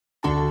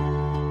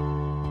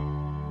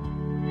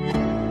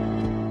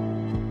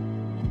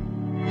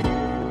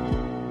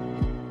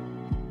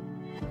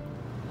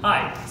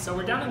So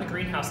we're down in the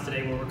greenhouse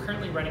today where we're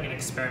currently running an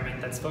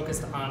experiment that's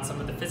focused on some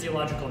of the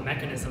physiological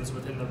mechanisms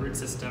within the root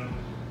system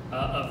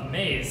of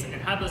maize and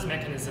how those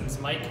mechanisms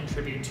might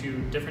contribute to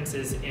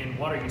differences in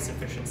water use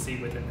efficiency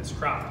within this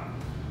crop.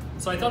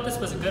 So I thought this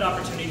was a good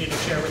opportunity to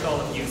share with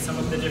all of you some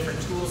of the different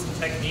tools and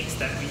techniques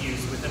that we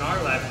use within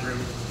our lab group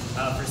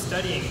for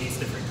studying these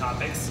different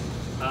topics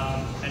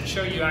and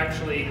show you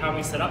actually how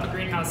we set up a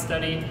greenhouse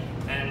study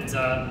and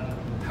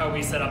how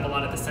we set up a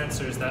lot of the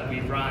sensors that we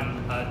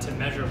run to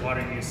measure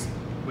water use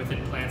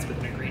within plants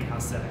within a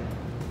greenhouse setting.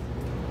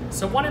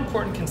 So one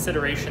important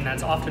consideration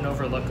that's often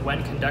overlooked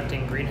when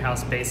conducting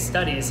greenhouse-based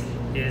studies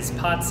is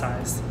pod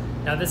size.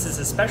 Now this is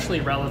especially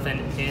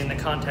relevant in the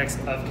context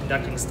of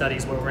conducting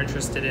studies where we're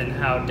interested in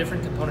how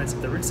different components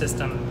of the root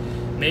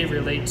system may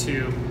relate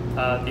to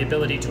the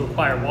ability to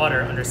acquire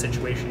water under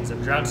situations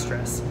of drought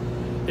stress.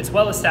 It's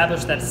well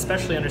established that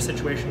especially under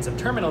situations of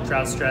terminal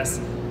drought stress,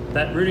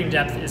 that rooting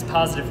depth is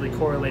positively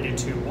correlated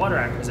to water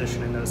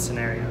acquisition in those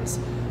scenarios.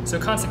 So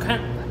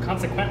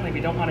consequently, we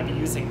don't want to be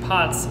using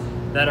pots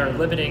that are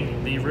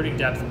limiting the rooting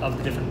depth of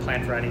the different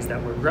plant varieties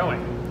that we're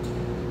growing.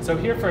 So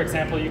here, for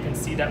example, you can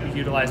see that we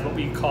utilize what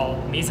we call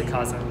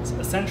mesocosms,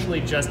 essentially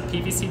just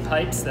PVC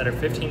pipes that are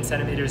 15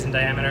 centimeters in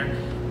diameter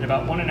and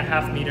about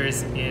 1.5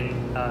 meters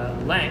in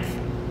length.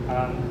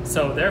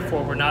 So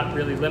therefore, we're not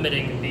really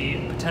limiting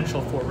the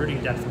potential for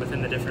rooting depth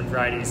within the different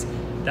varieties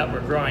that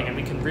we're growing, and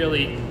we can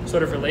really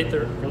sort of relate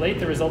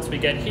the results we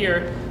get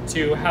here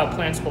to how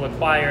plants will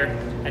acquire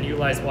and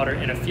utilize water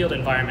in a field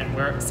environment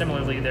where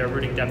similarly their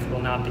rooting depth will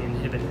not be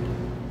inhibited.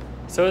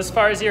 So as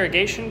far as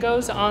irrigation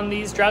goes on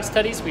these drought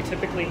studies, we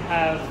typically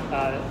have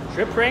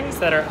drip rings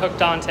that are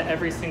hooked onto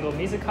every single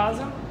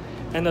mesocosm,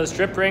 and those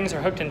drip rings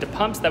are hooked into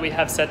pumps that we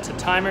have set to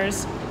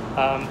timers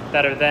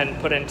that are then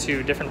put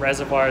into different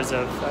reservoirs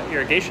of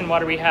irrigation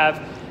water we have,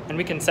 and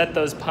we can set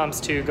those pumps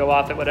to go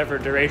off at whatever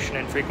duration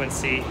and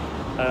frequency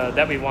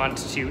that we want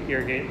to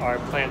irrigate our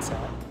plants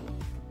at.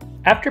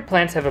 After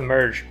plants have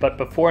emerged, but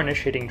before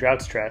initiating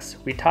drought stress,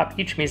 we top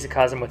each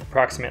mesocosm with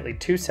approximately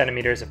 2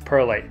 centimeters of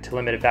perlite to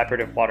limit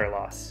evaporative water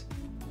loss.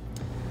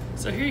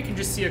 So here you can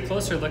just see a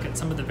closer look at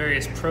some of the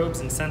various probes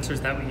and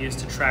sensors that we use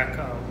to track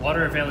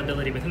water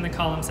availability within the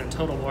columns and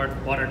total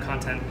water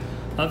content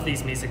of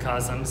these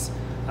mesocosms.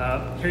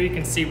 Here you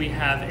can see we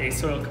have a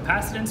soil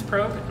capacitance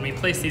probe, and we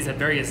place these at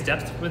various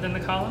depths within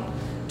the column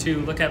to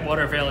look at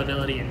water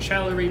availability in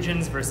shallow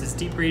regions versus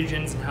deep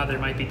regions and how there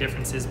might be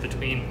differences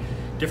between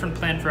different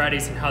plant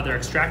varieties and how they're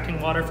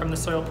extracting water from the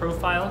soil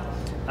profile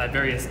at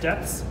various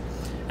depths.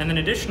 And then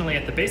additionally,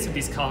 at the base of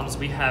these columns,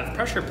 we have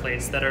pressure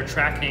plates that are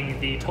tracking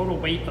the total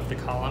weight of the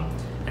column,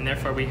 and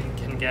therefore we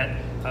can get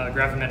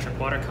gravimetric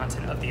water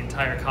content of the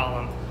entire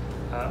column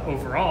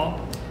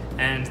overall.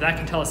 And that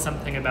can tell us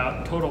something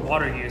about total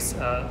water use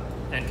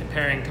and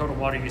comparing total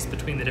water use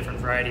between the different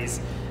varieties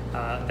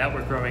that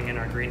we're growing in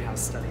our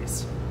greenhouse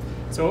studies.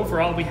 So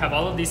overall, we have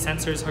all of these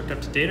sensors hooked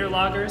up to data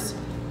loggers,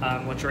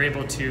 which are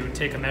able to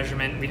take a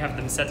measurement. We have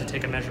them set to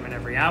take a measurement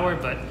every hour,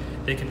 but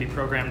they can be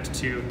programmed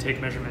to take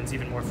measurements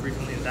even more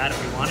frequently than that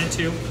if we wanted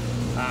to.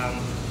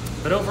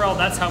 But overall,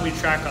 that's how we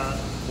track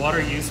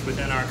water use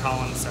within our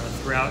columns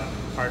throughout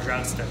our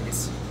drought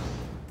studies.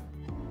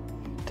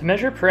 To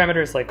measure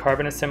parameters like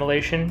carbon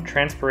assimilation,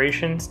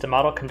 transpiration,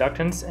 stomatal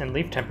conductance, and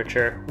leaf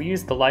temperature, we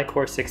use the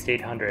Lycor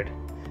 6800.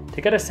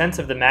 To get a sense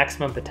of the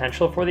maximum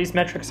potential for these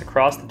metrics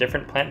across the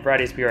different plant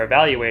varieties we are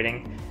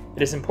evaluating,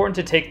 it is important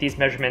to take these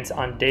measurements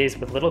on days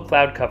with little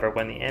cloud cover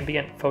when the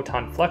ambient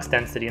photon flux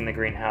density in the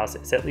greenhouse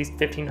is at least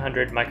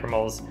 1500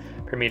 micromoles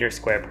per meter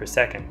square per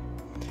second.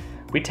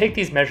 We take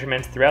these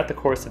measurements throughout the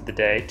course of the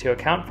day to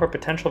account for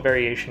potential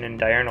variation in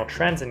diurnal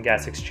trends in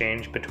gas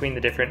exchange between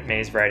the different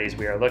maize varieties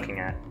we are looking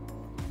at.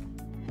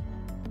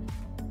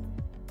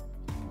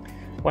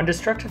 When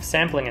destructive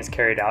sampling is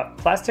carried out,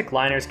 plastic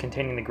liners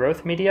containing the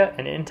growth media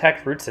and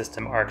intact root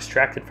system are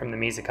extracted from the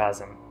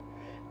mesocosm.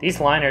 These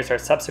liners are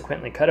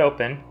subsequently cut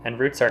open, and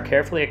roots are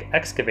carefully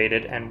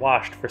excavated and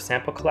washed for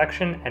sample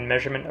collection and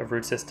measurement of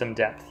root system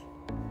depth.